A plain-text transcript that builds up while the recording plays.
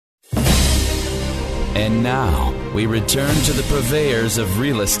And now, we return to the purveyors of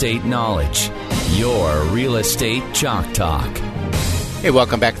real estate knowledge, your Real Estate Chalk Talk. Hey,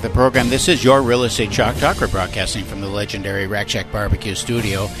 welcome back to the program. This is your Real Estate Chalk Talk. We're broadcasting from the legendary Rack Shack Barbecue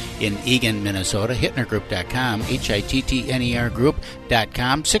Studio in Eagan, Minnesota. HittnerGroup.com, HITTNER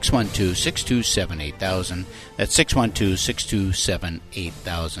Group.com, 612-627-8000. That's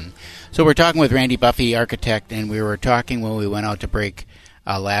 612-627-8000. So we're talking with Randy Buffy, architect, and we were talking when we went out to break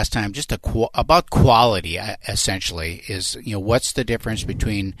last time just about quality, essentially, is, what's the difference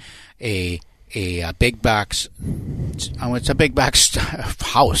between a big box, it's a big box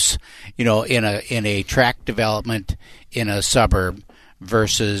house, in a tract development in a suburb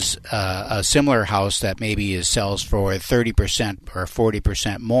versus a similar house that maybe sells for 30% or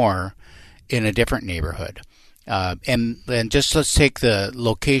 40% more in a different neighborhood. And then just let's take the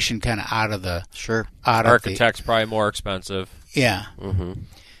location kind of out of the Architect's probably more expensive. Yeah. Mm-hmm.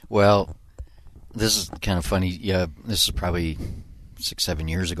 Well, this is kind of funny. Yeah, this is probably 6-7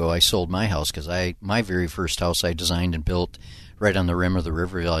 years ago. I sold my house because my very first house I designed and built right on the rim of the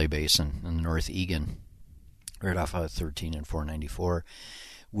River Valley Basin in North Eagan, right off of 13 and 494.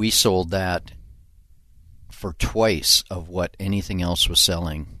 We sold that for twice of what anything else was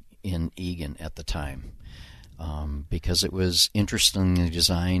selling in Eagan at the time, because it was interestingly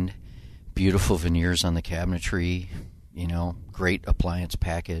designed, beautiful veneers on the cabinetry, great appliance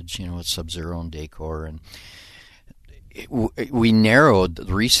package, with Sub-Zero and decor, and we narrowed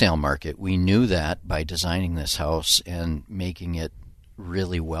the resale market. We knew that by designing this house and making it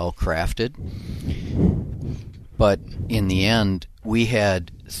really well crafted. But in the end, we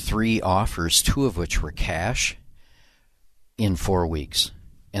had 3 offers, 2 of which were cash, in 4 weeks.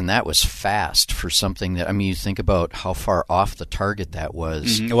 And that was fast for something that, you think about how far off the target that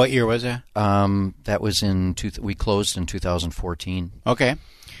was. Mm-hmm. What year was that? That was we closed in 2014. Okay.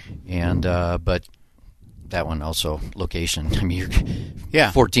 And, but that one also, location. You're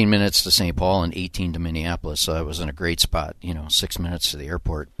 14 minutes to St. Paul and 18 to Minneapolis, so it was in a great spot, 6 minutes to the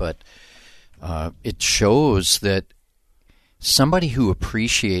airport. But it shows that somebody who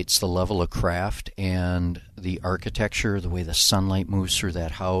appreciates the level of craft and the architecture, the way the sunlight moves through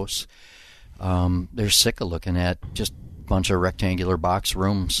that house, they're sick of looking at just a bunch of rectangular box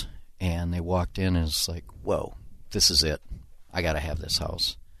rooms. And they walked in and it's like, whoa, this is it. I got to have this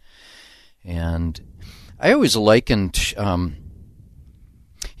house. And I always likened,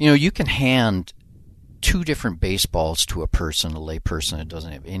 you can hand 2 different baseballs to a lay person that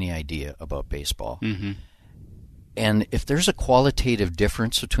doesn't have any idea about baseball. Mm-hmm. And if there's a qualitative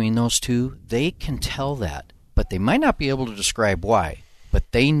difference between those 2, they can tell that, but they might not be able to describe why,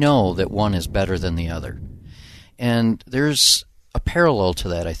 but they know that one is better than the other. And there's a parallel to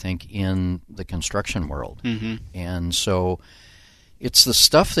that, I think, in the construction world. Mm-hmm. And so it's the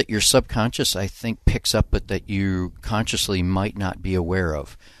stuff that your subconscious, I think, picks up but that you consciously might not be aware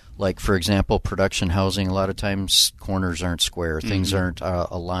of. Like, for example, production housing, a lot of times corners aren't square, things aren't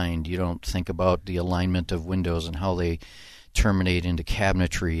aligned. You don't think about the alignment of windows and how they terminate into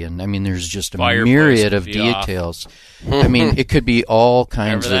cabinetry. And, there's just a myriad of details. It could be all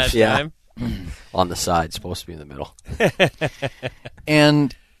kinds of... Time? On the side, supposed to be in the middle.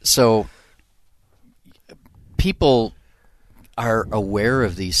 And so people are aware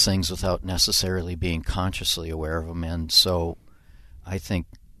of these things without necessarily being consciously aware of them. And so I think...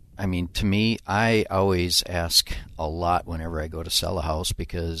 to me, I always ask a lot whenever I go to sell a house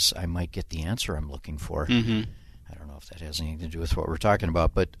because I might get the answer I'm looking for. Mm-hmm. I don't know if that has anything to do with what we're talking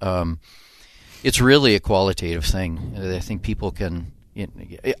about, but it's really a qualitative thing. I think people can...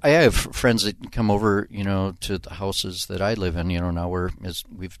 I have friends that come over, to the houses that I live in. Now as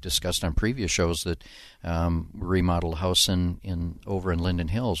we've discussed on previous shows, that remodeled a house over in Linden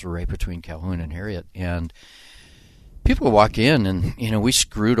Hills. We're right between Calhoun and Harriet, and people walk in and, we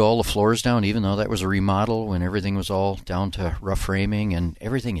screwed all the floors down, even though that was a remodel, when everything was all down to rough framing, and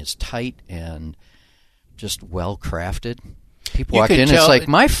everything is tight and just well crafted. People walk in, it's like,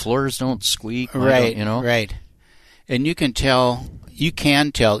 my floors don't squeak. Right, right. And you can tell,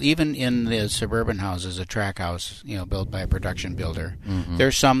 even in the suburban houses, a track house, built by a production builder,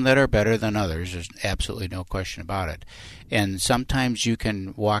 there's some that are better than others. There's absolutely no question about it. And sometimes you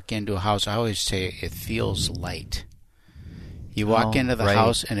can walk into a house, I always say it feels light. You walk into the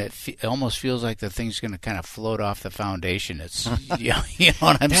house, and it almost feels like the thing's going to kind of float off the foundation. It's you know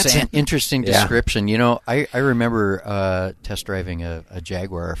what I'm saying? That's an interesting description. I remember test driving a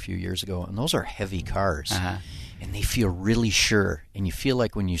Jaguar a few years ago, and those are heavy cars. And they feel really sure. And you feel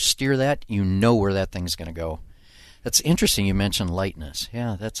like when you steer that, you know where that thing's going to go. That's interesting. You mentioned lightness.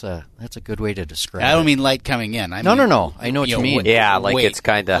 Yeah, that's a good way to describe it. I don't mean light coming in. I No. mean, I know what you mean. Yeah, like weight. it's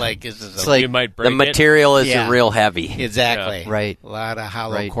kind of like It's like You might break the material isn't real heavy. exactly Right. A lot of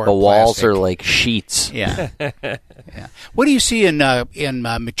hollow Right. core The walls plastic. are like sheets. Yeah. Yeah. What do you see in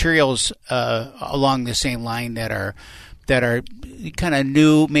materials along the same line that are kind of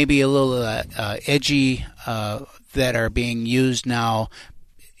new, maybe a little edgy, that are being used now?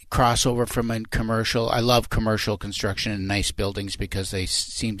 Crossover from a commercial. I love commercial construction and nice buildings because they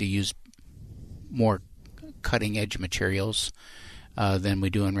seem to use more cutting edge materials than we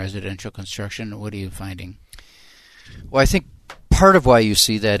do in residential construction. What are you finding? Well, I think part of why you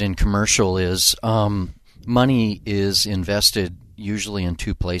see that in commercial is money is invested usually in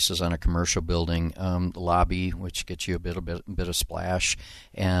two places on a commercial building: the lobby, which gets you a bit of splash,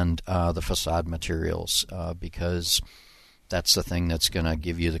 and the facade materials, because that's the thing that's going to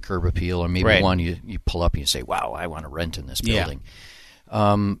give you the curb appeal, or maybe right. one you pull up and you say, "Wow, I want to rent in this building."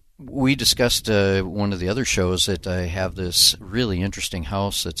 Yeah. We discussed one of the other shows that I have this really interesting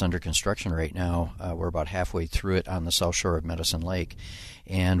house that's under construction right now. We're about halfway through it on the south shore of Medicine Lake.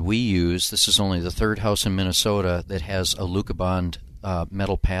 And this is only the third house in Minnesota that has Alucobond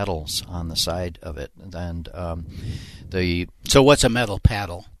metal paddles on the side of it. And So what's a metal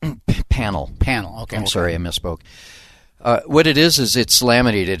paddle? Panel. Okay. I'm sorry, I misspoke. What it is it's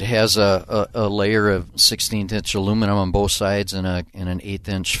laminated. It has a layer of 16th-inch aluminum on both sides and an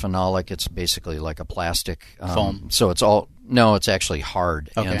 1/8-inch phenolic. It's basically like a plastic foam. So it's actually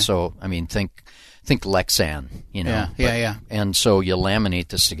hard. Okay. And so, I mean, think Lexan, you know. Yeah. And so you laminate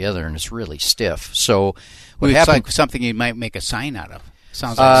this together, and it's really stiff. So what It's happens? like something you might make a sign out of.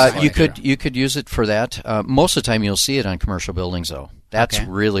 Sounds like you could use it for that. Most of the time, you'll see it on commercial buildings, though. That's Okay.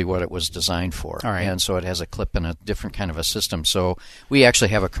 really what it was designed for. All right. And so it has a clip and a different kind of a system. So we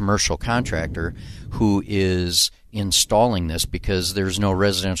actually have a commercial contractor who is installing this because there's no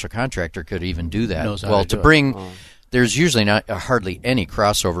residential contractor could even do that. Knows how to do it. There's usually not hardly any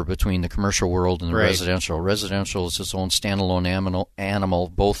crossover between the commercial world and the Right. residential. Residential is its own standalone animal,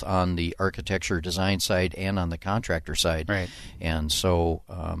 both on the architecture design side and on the contractor side. Right. And so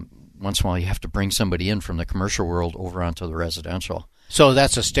once in a while you have to bring somebody in from the commercial world over onto the residential. So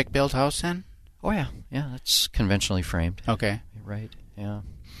that's a stick-built house then? Oh, yeah. Yeah, that's conventionally framed. Okay. Right, yeah.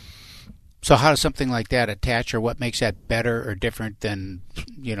 So how does something like that attach, or what makes that better or different than,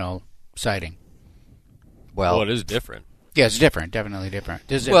 siding? Well, it is different. Yeah, it's different. Definitely different.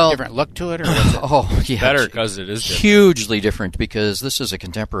 Is there a different look to it, or what's it? Oh, yeah. Better because it is different. Hugely different because this is a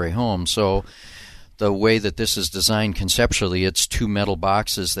contemporary home. So the way that this is designed conceptually, it's two metal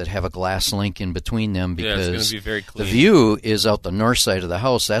boxes that have a glass link in between them because it's going to be very clean. the view is out the north side of the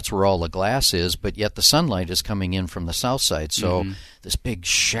house. That's where all the glass is, but yet the sunlight is coming in from the south side. So this big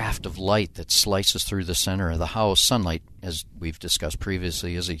shaft of light that slices through the center of the house, sunlight, as we've discussed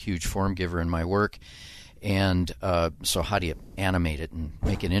previously, is a huge form giver in my work. And so how do you animate it and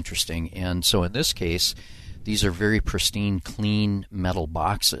make it interesting? And so in this case, these are very pristine, clean metal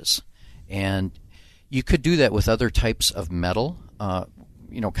boxes. And you could do that with other types of metal.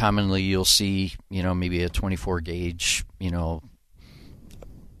 Commonly you'll see, maybe a 24-gauge,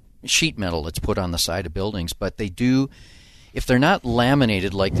 sheet metal that's put on the side of buildings. But they do, if they're not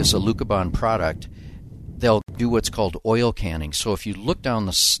laminated like this Alucobond product, they'll do what's called oil canning. So if you look down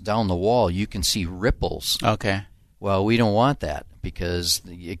the wall, you can see ripples. Okay. Well, we don't want that because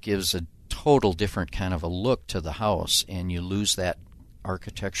it gives a total different kind of a look to the house, and you lose that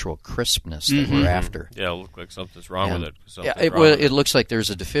architectural crispness that we're after. Yeah, it'll look like something's wrong with it. It looks like there's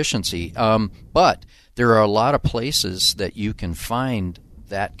a deficiency. But there are a lot of places that you can find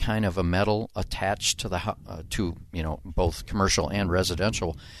that kind of a metal attached to the to both commercial and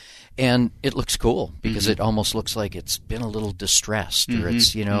residential. And it looks cool because it almost looks like it's been a little distressed, or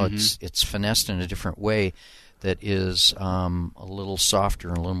it's it's finessed in a different way that is a little softer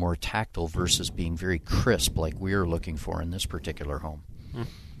and a little more tactile versus being very crisp like we're looking for in this particular home.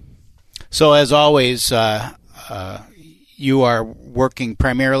 So as always, you are working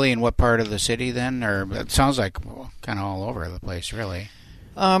primarily in what part of the city then, or it sounds like kind of all over the place, really.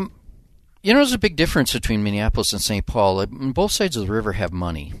 There's a big difference between Minneapolis and St. Paul. Both sides of the river have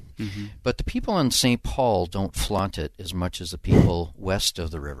money, but the people in St. Paul don't flaunt it as much as the people west of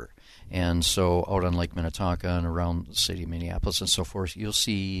the river. And so out on Lake Minnetonka and around the city of Minneapolis and so forth, you'll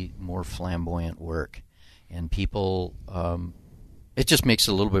see more flamboyant work. And people, it just makes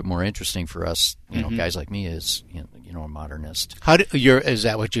it a little bit more interesting for us, guys like me as, a modernist. Is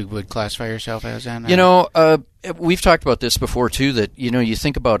that what you would classify yourself as then? We've talked about this before too, that, you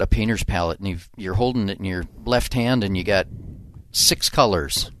think about a painter's palette and you're holding it in your left hand and you got 6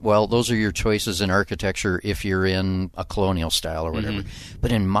 colors. Well, those are your choices in architecture if you're in a colonial style or whatever.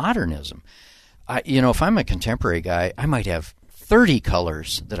 But in modernism, if I'm a contemporary guy, I might have 30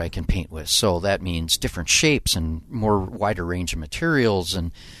 colors that I can paint with. So that means different shapes and more wider range of materials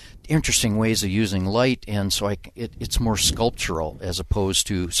and interesting ways of using light, and so it's more sculptural as opposed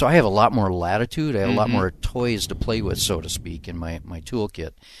to. So I have a lot more latitude. I have a lot more toys to play with, so to speak, in my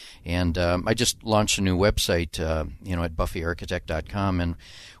toolkit. And I just launched a new website, at BuffyArchitect.com, and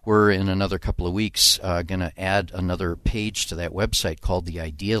we're in another couple of weeks going to add another page to that website called the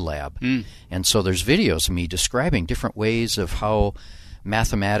Idea Lab. And so there's videos of me describing different ways of how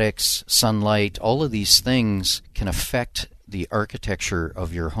mathematics, sunlight, all of these things can affect the architecture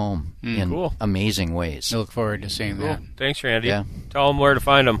of your home in amazing ways. I look forward to seeing that. Thanks, Randy. Yeah. Tell them where to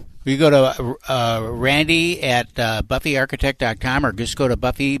find them. You go to Randy at BuffyArchitect.com, or just go to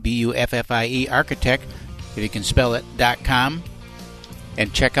Buffy, Buffie, Architect, if you can spell it, .com,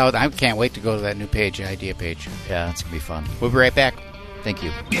 and check out. I can't wait to go to that new page, idea page. Yeah, it's going to be fun. We'll be right back. Thank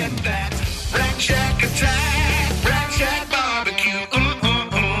you. Get that Rack Shack attack, Rack Shack